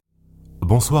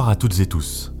Bonsoir à toutes et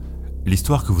tous.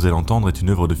 L'histoire que vous allez entendre est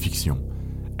une œuvre de fiction.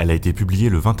 Elle a été publiée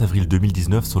le 20 avril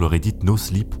 2019 sur le Reddit No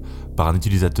Sleep par un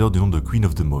utilisateur du nom de Queen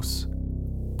of the Moss.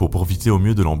 Pour profiter au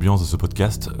mieux de l'ambiance de ce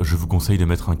podcast, je vous conseille de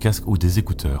mettre un casque ou des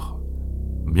écouteurs.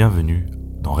 Bienvenue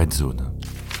dans REDZONE.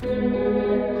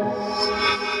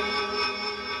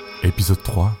 Épisode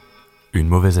 3, une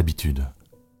mauvaise habitude.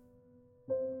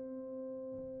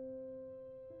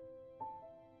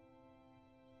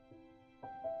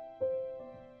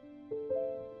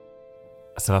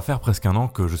 Ça va faire presque un an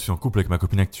que je suis en couple avec ma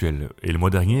copine actuelle, et le mois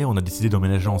dernier, on a décidé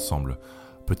d'emménager ensemble.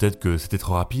 Peut-être que c'était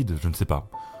trop rapide, je ne sais pas.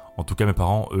 En tout cas, mes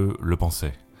parents, eux, le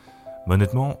pensaient. Mais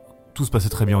honnêtement, tout se passait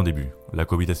très bien au début. La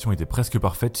cohabitation était presque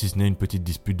parfaite, si ce n'est une petite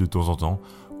dispute de temps en temps,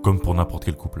 comme pour n'importe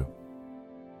quel couple.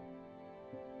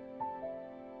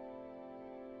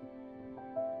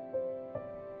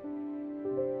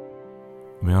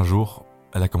 Mais un jour,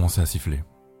 elle a commencé à siffler.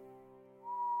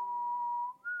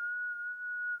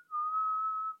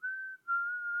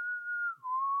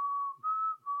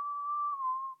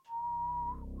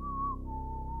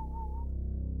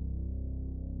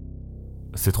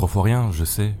 C'est 3 fois rien, je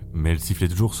sais, mais elle sifflait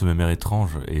toujours ce même air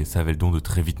étrange et ça avait le don de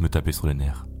très vite me taper sur les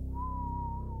nerfs.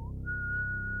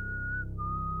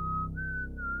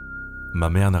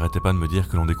 Ma mère n'arrêtait pas de me dire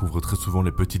que l'on découvre très souvent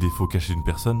les petits défauts cachés d'une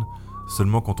personne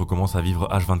seulement quand on commence à vivre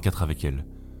H24 avec elle.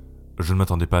 Je ne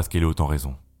m'attendais pas à ce qu'elle ait autant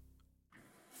raison.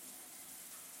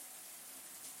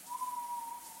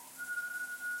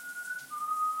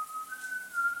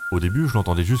 Au début, je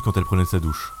l'entendais juste quand elle prenait sa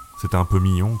douche. C'était un peu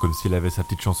mignon, comme si elle avait sa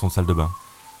petite chanson de salle de bain.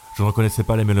 Je ne reconnaissais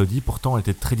pas les mélodies, pourtant elle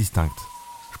était très distincte.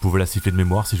 Je pouvais la siffler de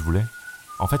mémoire si je voulais.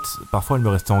 En fait, parfois elle me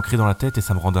restait ancrée dans la tête et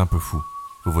ça me rendait un peu fou.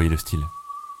 Vous voyez le style.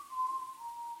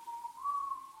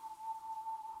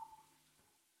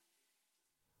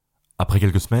 Après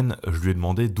quelques semaines, je lui ai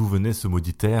demandé d'où venait ce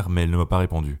maudit air, mais elle ne m'a pas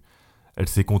répondu. Elle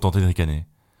s'est contentée de ricaner.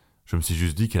 Je me suis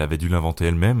juste dit qu'elle avait dû l'inventer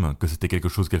elle-même, que c'était quelque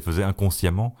chose qu'elle faisait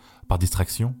inconsciemment, par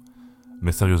distraction.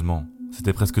 Mais sérieusement,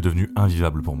 c'était presque devenu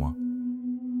invivable pour moi.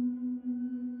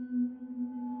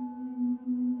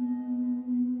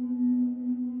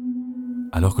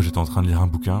 Alors que j'étais en train de lire un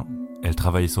bouquin, elle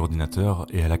travaillait sur l'ordinateur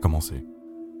et elle a commencé.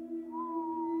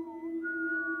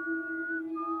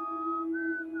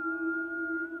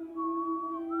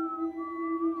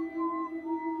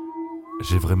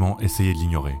 J'ai vraiment essayé de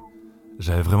l'ignorer.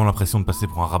 J'avais vraiment l'impression de passer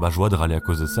pour un rabat-joie de râler à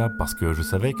cause de ça parce que je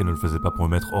savais qu'elle ne le faisait pas pour me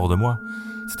mettre hors de moi.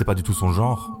 C'était pas du tout son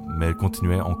genre, mais elle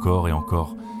continuait encore et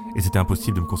encore, et c'était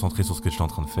impossible de me concentrer sur ce que j'étais en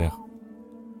train de faire.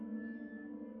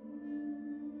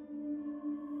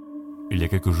 Il y a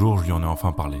quelques jours, je lui en ai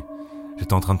enfin parlé.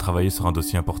 J'étais en train de travailler sur un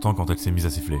dossier important quand elle s'est mise à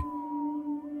siffler.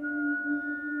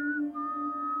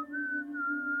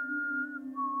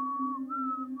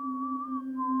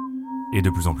 Et de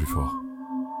plus en plus fort.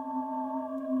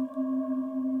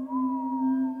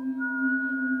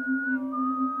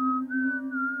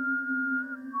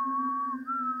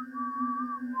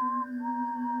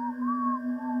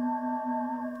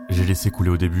 J'ai laissé couler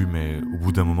au début, mais au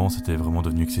bout d'un moment, c'était vraiment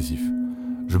devenu excessif.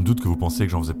 Je me doute que vous pensez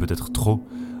que j'en faisais peut-être trop,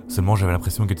 seulement j'avais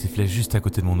l'impression qu'elle sifflait juste à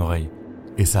côté de mon oreille,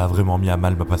 et ça a vraiment mis à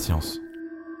mal ma patience.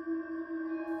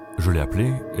 Je l'ai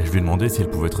appelée, et je lui ai demandé si elle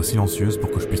pouvait être silencieuse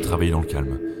pour que je puisse travailler dans le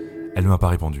calme. Elle ne m'a pas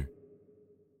répondu.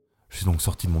 Je suis donc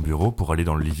sorti de mon bureau pour aller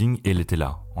dans le living, et elle était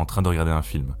là, en train de regarder un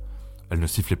film. Elle ne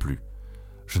sifflait plus.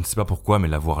 Je ne sais pas pourquoi, mais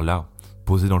la voir là,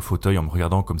 posée dans le fauteuil en me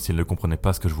regardant comme si elle ne comprenait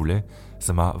pas ce que je voulais,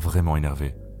 ça m'a vraiment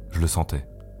énervé. Je le sentais.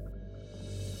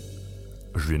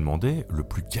 Je lui ai demandé, le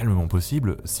plus calmement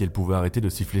possible, si elle pouvait arrêter de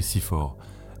siffler si fort,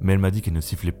 mais elle m'a dit qu'elle ne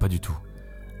sifflait pas du tout.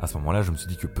 À ce moment-là, je me suis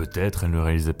dit que peut-être elle ne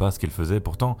réalisait pas ce qu'elle faisait,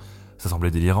 pourtant, ça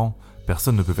semblait délirant.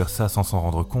 Personne ne peut faire ça sans s'en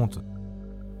rendre compte.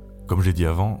 Comme j'ai dit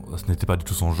avant, ce n'était pas du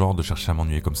tout son genre de chercher à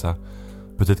m'ennuyer comme ça.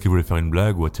 Peut-être qu'elle voulait faire une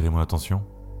blague ou attirer mon attention.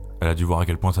 Elle a dû voir à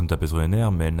quel point ça me tapait sur les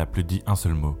nerfs, mais elle n'a plus dit un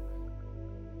seul mot.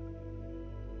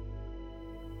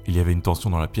 Il y avait une tension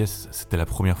dans la pièce, c'était la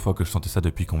première fois que je sentais ça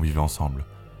depuis qu'on vivait ensemble.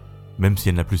 Même si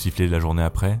elle n'a plus sifflé la journée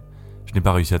après, je n'ai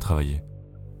pas réussi à travailler.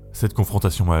 Cette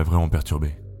confrontation m'avait vraiment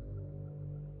perturbé.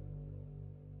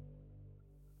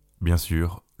 Bien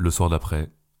sûr, le soir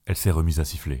d'après, elle s'est remise à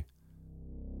siffler.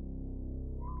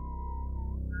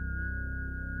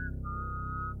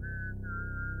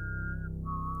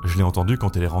 Je l'ai entendue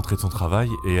quand elle est rentrée de son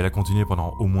travail et elle a continué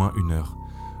pendant au moins 1 heure.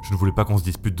 Je ne voulais pas qu'on se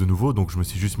dispute de nouveau, donc je me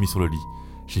suis juste mis sur le lit.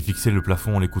 J'ai fixé le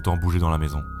plafond en l'écoutant bouger dans la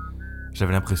maison.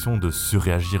 J'avais l'impression de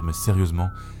surréagir, mais sérieusement,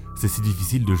 c'est si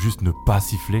difficile de juste ne pas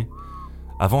siffler.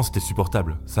 Avant, c'était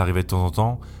supportable, ça arrivait de temps en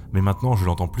temps, mais maintenant je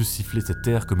l'entends plus siffler cet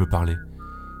air que me parler.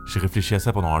 J'ai réfléchi à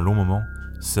ça pendant un long moment,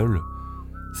 seul.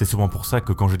 C'est souvent pour ça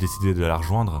que quand j'ai décidé de la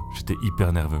rejoindre, j'étais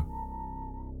hyper nerveux.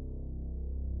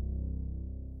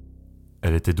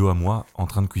 Elle était dos à moi, en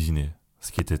train de cuisiner,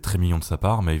 ce qui était très mignon de sa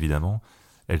part, mais évidemment,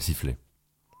 elle sifflait.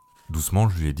 Doucement,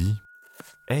 je lui ai dit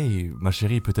 « Hey, ma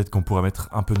chérie, peut-être qu'on pourrait mettre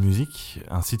un peu de musique,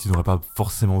 ainsi tu n'aurais pas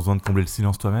forcément besoin de combler le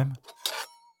silence toi-même ?»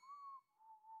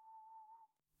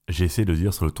 J'ai essayé de le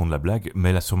dire sur le ton de la blague,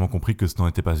 mais elle a sûrement compris que ce n'en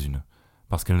était pas une,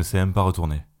 parce qu'elle ne s'est même pas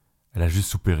retournée. Elle a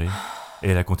juste soupiré, et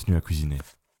elle a continué à cuisiner.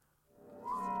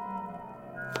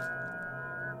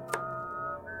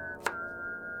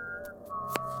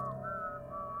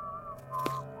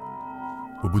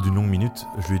 Au bout d'une longue minute,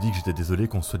 je lui ai dit que j'étais désolé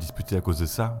qu'on se soit disputé à cause de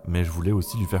ça, mais je voulais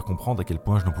aussi lui faire comprendre à quel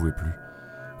point je n'en pouvais plus.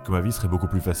 Que ma vie serait beaucoup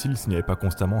plus facile s'il n'y avait pas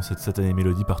constamment cette satanée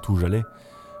mélodie partout où j'allais.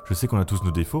 Je sais qu'on a tous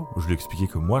nos défauts, je lui ai expliqué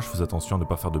que moi je faisais attention à ne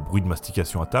pas faire de bruit de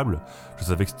mastication à table, je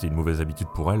savais que c'était une mauvaise habitude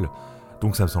pour elle,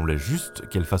 donc ça me semblait juste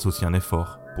qu'elle fasse aussi un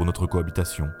effort pour notre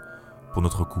cohabitation, pour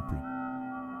notre couple.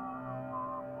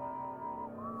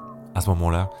 À ce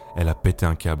moment-là, elle a pété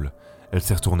un câble. Elle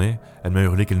s'est retournée, elle m'a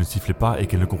hurlé qu'elle ne sifflait pas et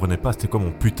qu'elle ne comprenait pas c'était quoi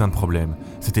mon putain de problème.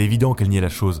 C'était évident qu'elle niait la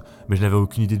chose, mais je n'avais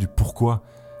aucune idée du pourquoi.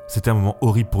 C'était un moment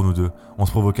horrible pour nous deux, on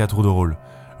se provoquait à tour de rôle.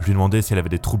 Je lui ai demandé si elle avait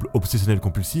des troubles obsessionnels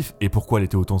compulsifs et pourquoi elle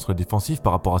était autant sur le défensif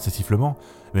par rapport à ses sifflements,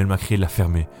 mais elle m'a crié de la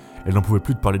fermer. Elle n'en pouvait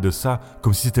plus de parler de ça,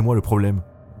 comme si c'était moi le problème.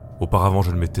 Auparavant,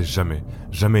 je ne m'étais jamais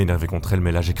énervé contre elle,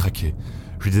 mais là j'ai craqué.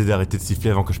 Je lui disais d'arrêter de siffler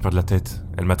avant que je perde la tête.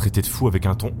 Elle m'a traité de fou avec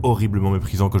un ton horriblement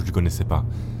méprisant que je ne connaissais pas.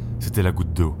 C'était la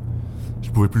goutte d'eau. Je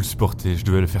pouvais plus le supporter, je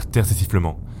devais le faire taire ses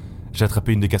sifflements. J'ai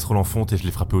attrapé une des casseroles en fonte et je l'ai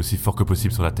frappée aussi fort que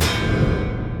possible sur la tête.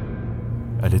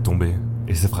 Elle est tombée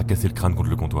et s'est fracassé le crâne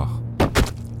contre le comptoir.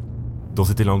 Dans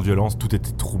cet élan de violence, tout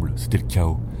était trouble, c'était le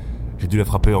chaos. J'ai dû la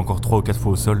frapper encore 3 ou 4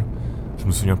 fois au sol. Je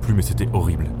me souviens plus, mais c'était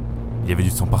horrible. Il y avait du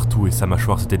sang partout et sa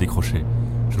mâchoire s'était décrochée.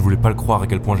 Je ne voulais pas le croire à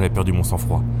quel point j'avais perdu mon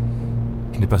sang-froid.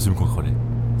 Je n'ai pas su me contrôler.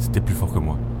 C'était plus fort que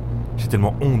moi. J'ai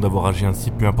tellement honte d'avoir agi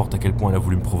ainsi, peu importe à quel point elle a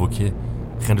voulu me provoquer.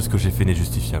 Rien de ce que j'ai fait n'est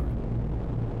justifiable.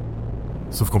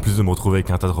 Sauf qu'en plus de me retrouver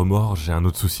avec un tas de remords, j'ai un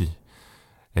autre souci.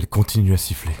 Elle continue à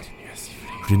siffler.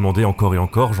 Je lui ai demandé encore et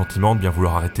encore, gentiment, de bien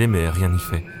vouloir arrêter, mais rien n'y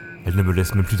fait. Elle ne me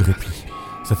laisse même plus de répit.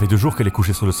 Ça fait 2 jours qu'elle est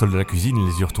couchée sur le sol de la cuisine,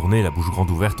 les yeux retournés, la bouche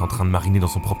grande ouverte, en train de mariner dans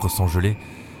son propre sang gelé,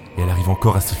 et elle arrive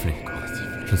encore à siffler.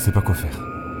 Je ne sais pas quoi faire.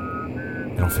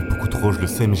 Elle en fait beaucoup trop, je le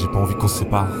sais, mais j'ai pas envie qu'on se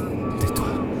sépare.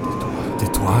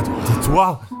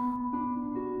 Tais-toi.